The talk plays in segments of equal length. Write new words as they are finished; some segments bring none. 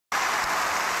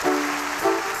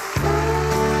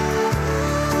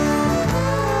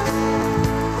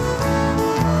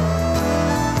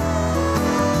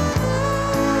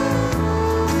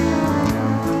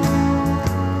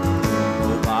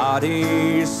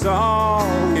saw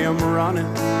him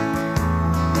running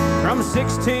from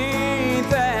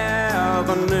 16th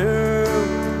Avenue.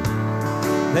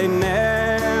 They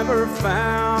never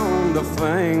found the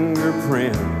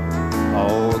fingerprint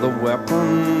or the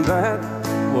weapon that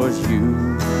was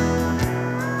used.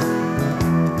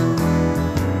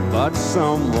 But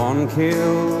someone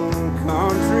killed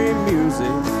country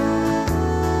music,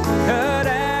 cut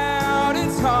out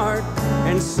its heart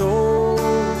and soul.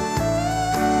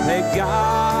 They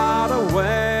got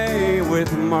away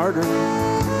with murder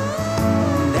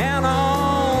down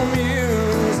on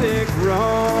Music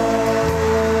Road.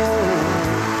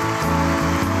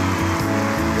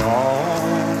 The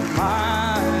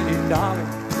almighty dollar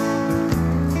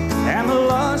and the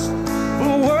lust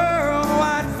for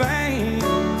worldwide fame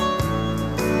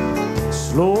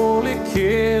slowly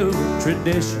killed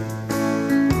tradition,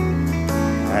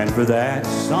 and for that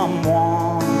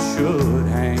someone should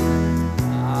hang.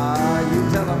 You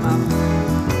tell them out.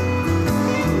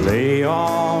 They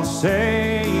all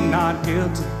say not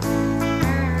guilty,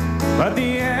 but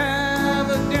the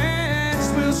evidence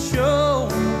will show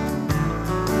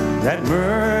that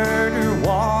murder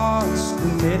was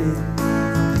committed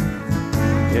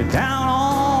down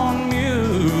on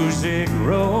Music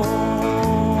Road.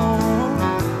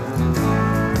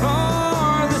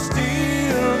 For the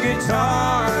steel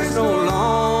guitars no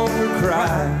longer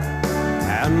cry,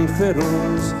 and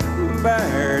fiddles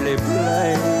barely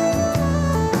play,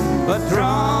 but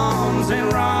drums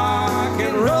and rock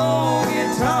and roll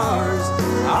guitars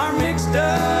are mixed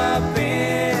up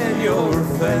in your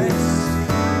face.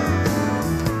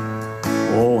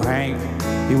 Oh, Hank,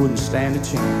 he wouldn't stand a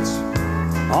chance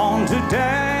on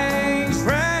today's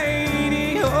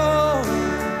radio,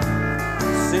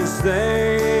 since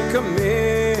they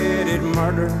committed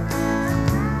murder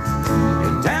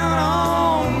down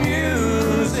on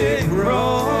Music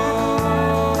Road.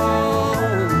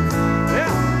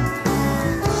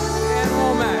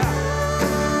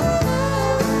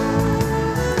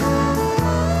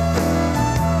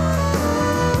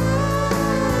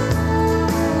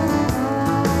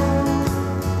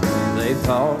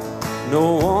 Thought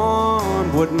no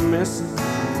one would miss it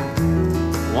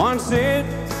once it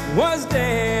was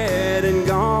dead and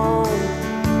gone.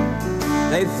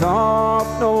 They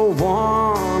thought no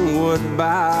one would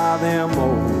buy them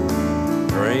old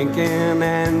drinking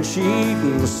and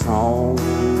cheating song.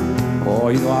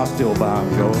 Boy, you know, I'll still buy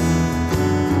them, Joe.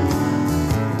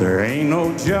 There ain't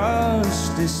no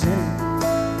justice in it,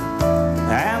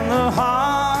 and the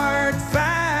hard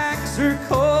facts are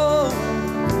cold.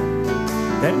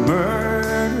 That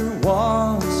murder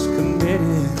was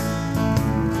committed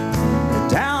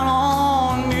down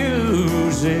on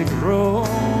Music Road.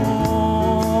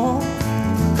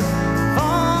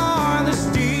 For the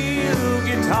steel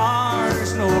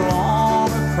guitars no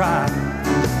longer cry,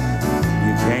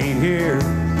 you can't hear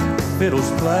fiddles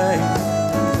play,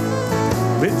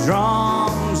 with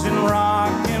drums and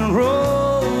rock and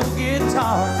roll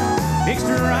guitar mixed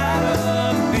right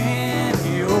up in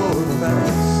your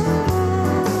face.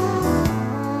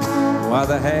 Why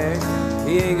the heck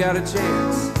he ain't got a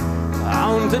chance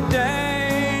on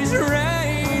today's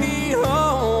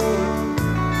radio,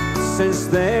 since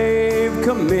they've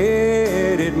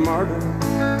committed murder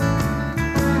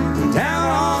down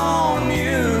on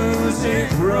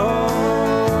Music Road.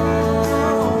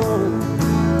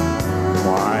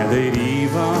 Why, they'd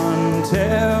even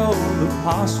tell the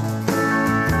posse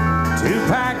to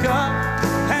pack up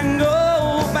and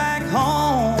go back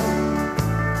home.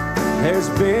 There's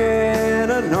been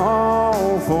an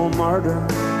awful murder